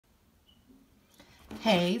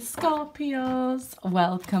Hey Scorpios,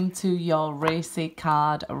 welcome to your racy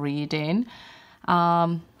card reading.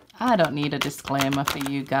 I don't need a disclaimer for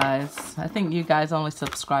you guys. I think you guys only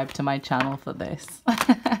subscribe to my channel for this.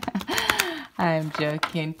 I'm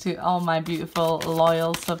joking. To all my beautiful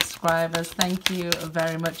loyal subscribers, thank you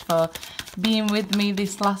very much for being with me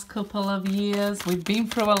this last couple of years. We've been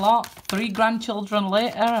through a lot, 3 grandchildren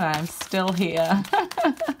later, and I'm still here.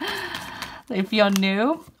 If you're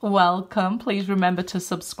new, welcome. Please remember to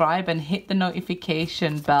subscribe and hit the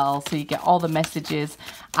notification bell so you get all the messages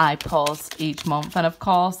I post each month. And of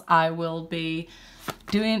course, I will be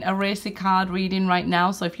doing a racy card reading right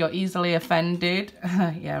now. So if you're easily offended,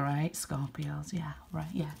 yeah, right, Scorpios, yeah,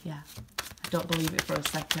 right, yeah. I don't believe it for a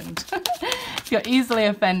second. If you're easily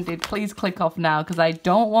offended, please click off now because I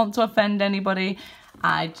don't want to offend anybody.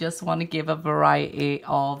 I just want to give a variety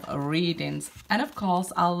of readings. And of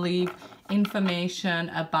course, I'll leave information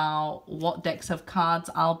about what decks of cards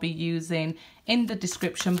I'll be using in the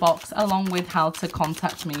description box, along with how to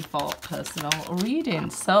contact me for personal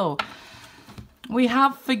readings. So we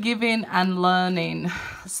have forgiving and learning.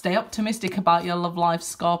 Stay optimistic about your love life,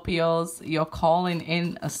 Scorpios. You're calling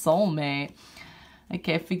in a soulmate.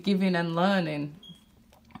 Okay, forgiving and learning.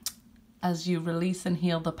 As you release and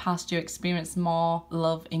heal the past, you experience more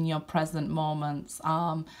love in your present moments.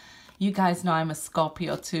 You guys know I'm a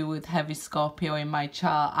Scorpio too, with heavy Scorpio in my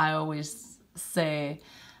chart. I always say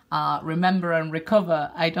remember and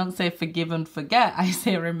recover. I don't say forgive and forget. I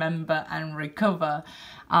say remember and recover.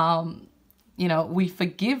 You know, we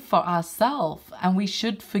forgive for ourselves, and we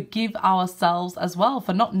should forgive ourselves as well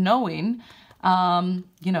for not knowing,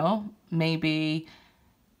 you know, maybe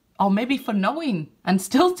for knowing and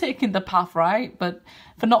still taking the path, right? But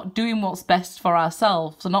for not doing what's best for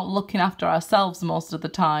ourselves, for not looking after ourselves most of the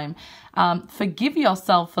time. Forgive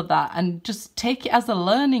yourself for that and just take it as a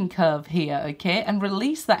learning curve here, okay? And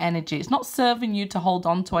release that energy. It's not serving you to hold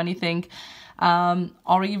on to anything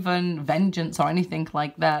or even vengeance or anything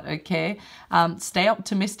like that, okay? Stay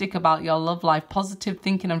optimistic about your love life. Positive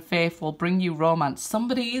thinking and faith will bring you romance.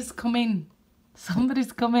 Somebody is coming.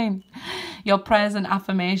 Somebody's coming. Your prayers and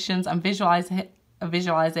affirmations and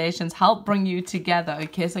visualizations help bring you together,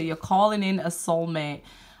 okay? So you're calling in a soulmate,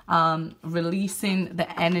 releasing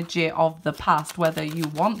the energy of the past, whether you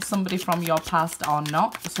want somebody from your past or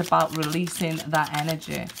not. It's about releasing that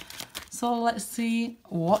energy. So let's see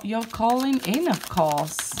what you're calling in, of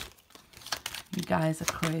course. You guys are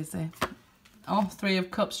crazy. Oh, 3 of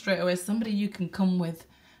Cups straight away. Somebody you can come with.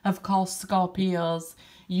 Of course, Scorpios.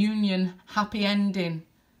 Union, happy ending.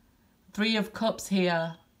 3 of Cups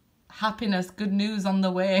here. Happiness, good news on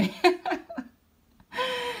the way.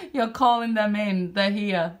 You're calling them in. They're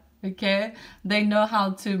here, okay? They know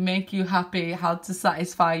how to make you happy, how to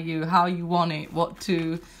satisfy you, how you want it, what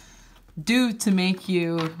to do to make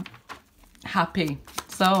you happy.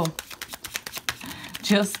 So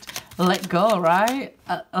just let go, right?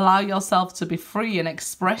 Allow yourself to be free and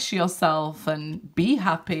express yourself and be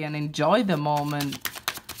happy and enjoy the moment.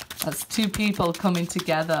 That's 2 people coming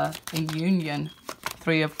together in union.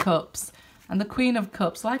 3 of Cups. And the Queen of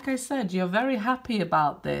Cups, like I said, you're very happy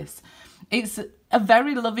about this. It's a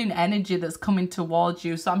very loving energy that's coming towards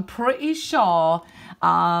you. So I'm pretty sure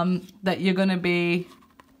that you're going to be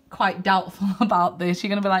quite doubtful about this. You're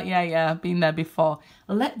going to be like, yeah, been there before.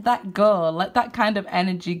 Let that go. Let that kind of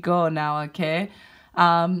energy go now, okay?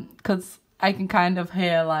 Because I can kind of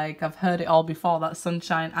hear, like, I've heard it all before, that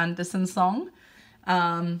Sunshine Anderson song.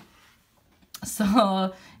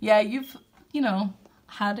 So, yeah, you've, you know,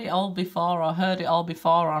 had it all before or heard it all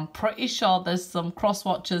before. I'm pretty sure there's some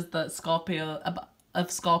cross-watchers that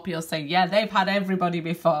Scorpio say, yeah, they've had everybody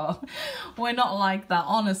before. We're not like that,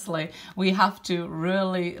 honestly. We have to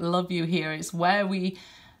really love you here. It's where we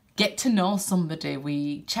get to know somebody.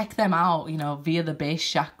 We check them out, you know, via the base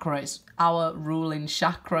chakra. It's our ruling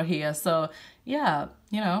chakra here. So, yeah,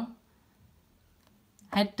 you know,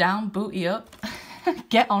 head down, booty up.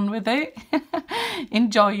 Get on with it.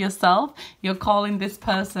 Enjoy yourself. You're calling this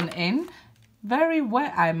person in. Very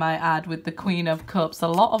wet, I might add, with the Queen of Cups. A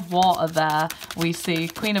lot of water there we see.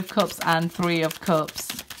 Queen of Cups and 3 of Cups.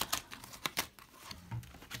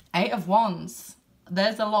 8 of Wands.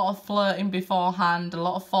 There's a lot of flirting beforehand. A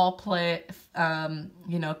lot of foreplay,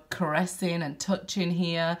 you know, caressing and touching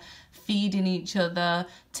here. Feeding each other.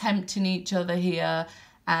 Tempting each other here.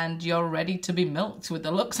 And you're ready to be milked with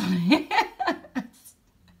the looks on it.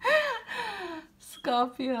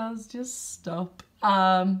 Scorpios, just stop.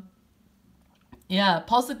 Yeah,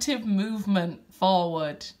 positive movement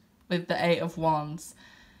forward with the 8 of Wands.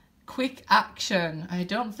 quick action. I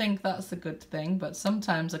don't think that's a good thing, but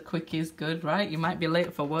sometimes a quick is good, right? You might be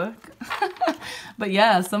late for work. But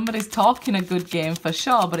yeah, somebody's talking a good game for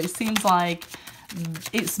sure, but it seems like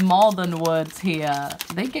it's more than words here.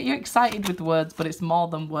 They get you excited with words, but it's more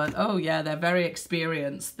than words. Oh yeah, they're very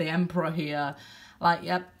experienced. The Emperor here. Like,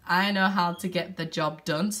 yep, I know how to get the job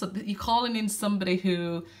done. So you're calling in somebody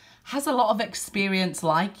who has a lot of experience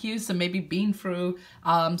like you, so maybe been through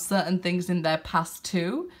certain things in their past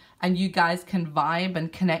too, and you guys can vibe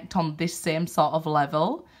and connect on this same sort of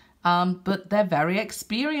level. But they're very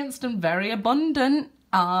experienced and very abundant.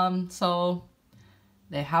 So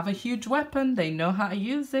they have a huge weapon. They know how to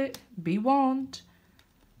use it. Be warned.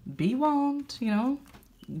 Be warned, you know.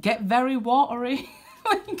 Get very watery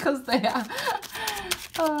because they are.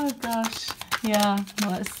 Oh gosh. Yeah,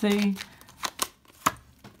 let's see.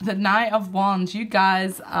 The Knight of Wands, you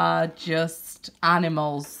guys are just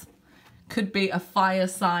animals. Could be a fire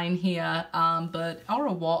sign here, or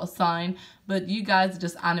a water sign, but you guys are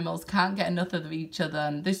just animals, can't get enough of each other.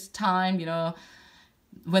 And this time, you know,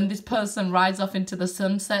 when this person rides off into the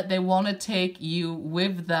sunset, they want to take you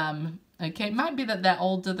with them. Okay, it might be that they're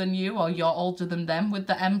older than you or you're older than them with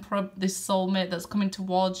the Emperor, this soulmate that's coming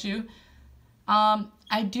towards you.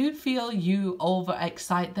 I do feel you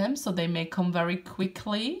overexcite them, so they may come very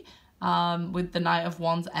quickly with the Knight of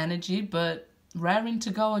Wands energy, but raring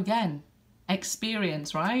to go again.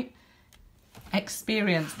 Experience, right?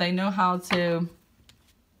 Experience. They know how to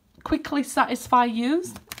quickly satisfy you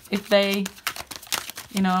if they,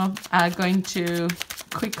 you know, are going to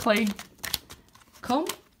quickly come.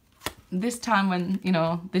 This time when, you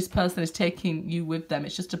know, this person is taking you with them,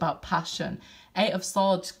 it's just about passion. Eight of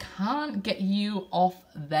Swords can't get you off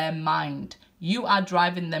their mind. You are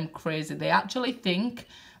driving them crazy. They actually think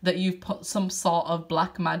that you've put some sort of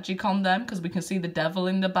black magic on them, because we can see the devil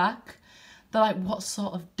in the back. They're like, what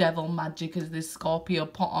sort of devil magic is this Scorpio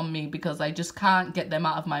put on me? Because I just can't get them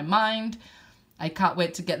out of my mind. I can't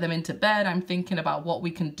wait to get them into bed. I'm thinking about what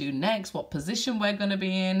we can do next, what position we're going to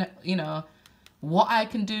be in, you know, what I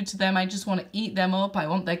can do to them. I just want to eat them up. I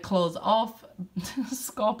want their clothes off.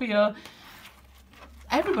 Scorpio.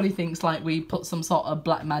 Everybody thinks like we put some sort of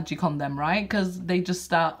black magic on them, right? Because they just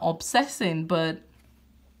start obsessing. But,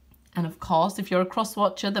 and of course, if you're a cross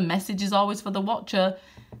watcher, the message is always for the watcher.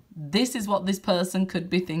 This is what this person could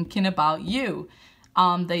be thinking about you.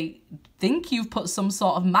 They think you've put some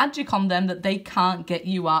sort of magic on them that they can't get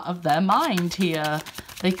you out of their mind here.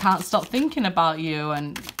 They can't stop thinking about you,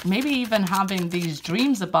 and maybe even having these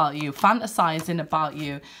dreams about you, fantasizing about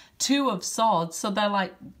you. Two of Swords. So they're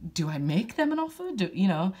like, do I make them an offer? You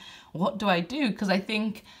know, what do I do? Because I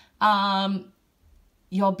think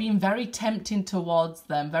you're being very tempting towards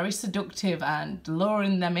them, very seductive and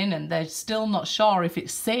luring them in, and they're still not sure if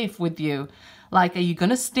it's safe with you. Like, are you going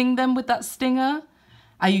to sting them with that stinger?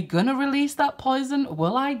 Are you going to release that poison?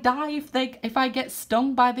 Will I die if I get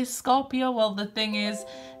stung by this Scorpio? Well, the thing is,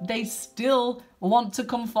 they still want to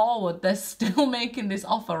come forward. They're still making this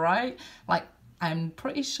offer, right? Like, I'm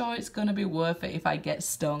pretty sure it's going to be worth it if I get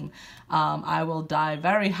stung. I will die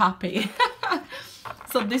very happy.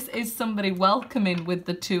 So this is somebody welcoming with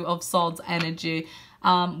the Two of Swords energy.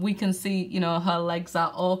 We can see, you know, her legs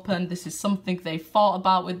are open. This is something they thought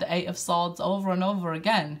about with the Eight of Swords over and over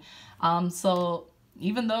again. So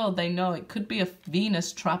even though they know it could be a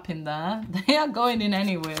Venus trap in there, they are going in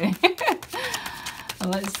anyway.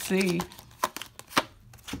 Let's see.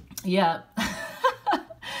 Yeah.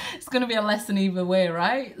 It's going to be a lesson either way,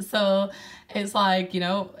 right? So it's like, you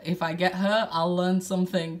know, if I get hurt, I'll learn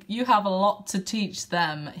something. You have a lot to teach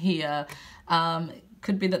them here.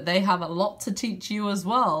 Could be that they have a lot to teach you as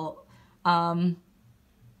well.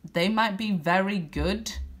 They might be very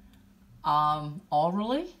good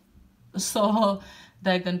orally. So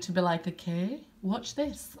they're going to be like, okay, watch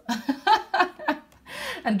this.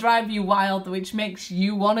 And drive you wild, which makes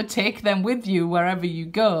you want to take them with you wherever you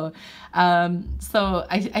go. So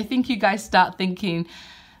I think you guys start thinking,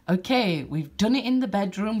 okay, we've done it in the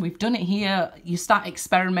bedroom, we've done it here. You start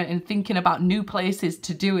experimenting, thinking about new places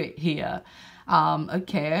to do it here.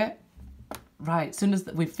 Okay, right, as soon as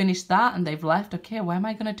we've finished that and they've left, okay, where am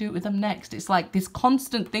I going to do it with them next? It's like this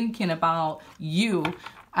constant thinking about you.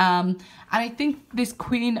 And I think this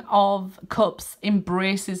Queen of Cups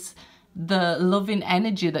embraces the loving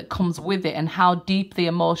energy that comes with it and how deep the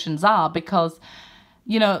emotions are, because,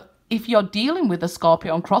 you know, if you're dealing with a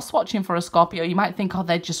Scorpio and cross-watching for a Scorpio, you might think, oh,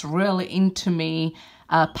 they're just really into me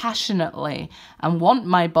passionately and want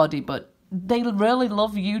my body, but they really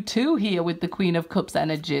love you too here with the Queen of Cups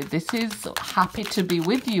energy. This is happy to be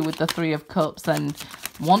with you with the Three of Cups and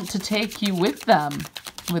want to take you with them.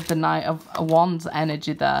 with the Knight of Wands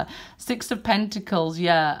energy there. Six of Pentacles,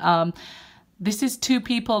 yeah. This is two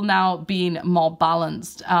people now being more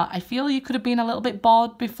balanced. I feel you could have been a little bit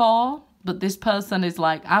bored before, but this person is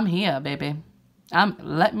like, I'm here, baby.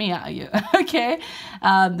 Let me at you, okay?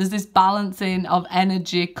 There's this balancing of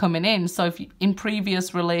energy coming in. So if you, in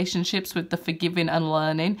previous relationships with the forgiving and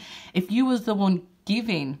learning, if you was the one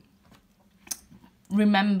giving,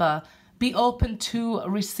 remember, be open to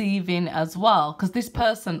receiving as well, because this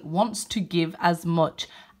person wants to give as much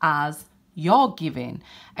as you're giving.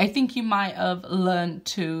 I think you might have learned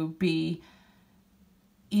to be,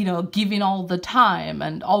 you know, giving all the time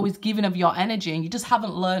and always giving of your energy, and you just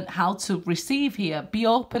haven't learned how to receive here. Be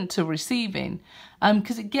open to receiving,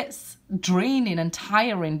 because it gets draining and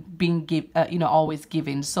tiring being you know, always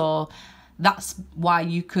giving. So that's why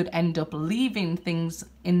you could end up leaving things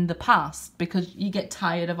in the past, because you get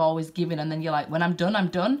tired of always giving, and then you're like, when I'm done, I'm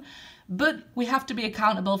done. But we have to be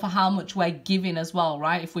accountable for how much we're giving as well,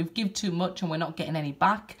 right? If we've give too much and we're not getting any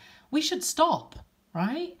back, we should stop,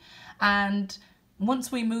 right? And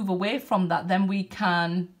once we move away from that, then we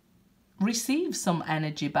can receive some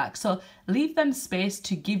energy back. So leave them space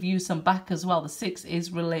to give you some back as well. The 6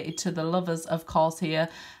 is related to the Lovers, of course, here.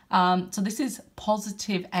 So this is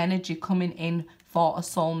positive energy coming in for a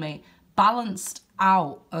soulmate. Balanced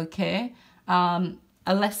out, okay?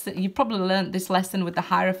 A lesson, you probably learned this lesson with the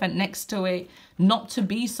Hierophant next to it, not to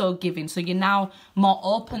be so giving. So you're now more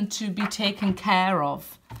open to be taken care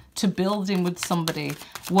of, to building with somebody,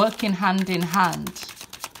 working hand in hand.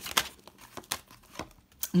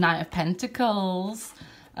 Knight of Pentacles.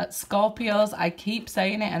 Scorpios, I keep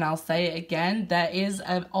saying it and I'll say it again, there is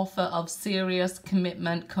an offer of serious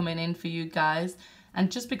commitment coming in for you guys.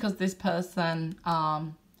 And just because this person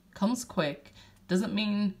comes quick doesn't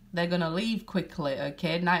mean they're going to leave quickly,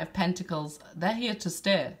 okay? Knight of Pentacles, they're here to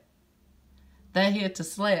stay. They're here to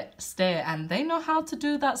stay, and they know how to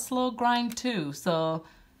do that slow grind too. So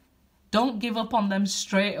don't give up on them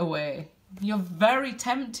straight away. You're very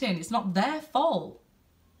tempting. It's not their fault.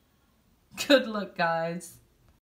 Good luck, guys.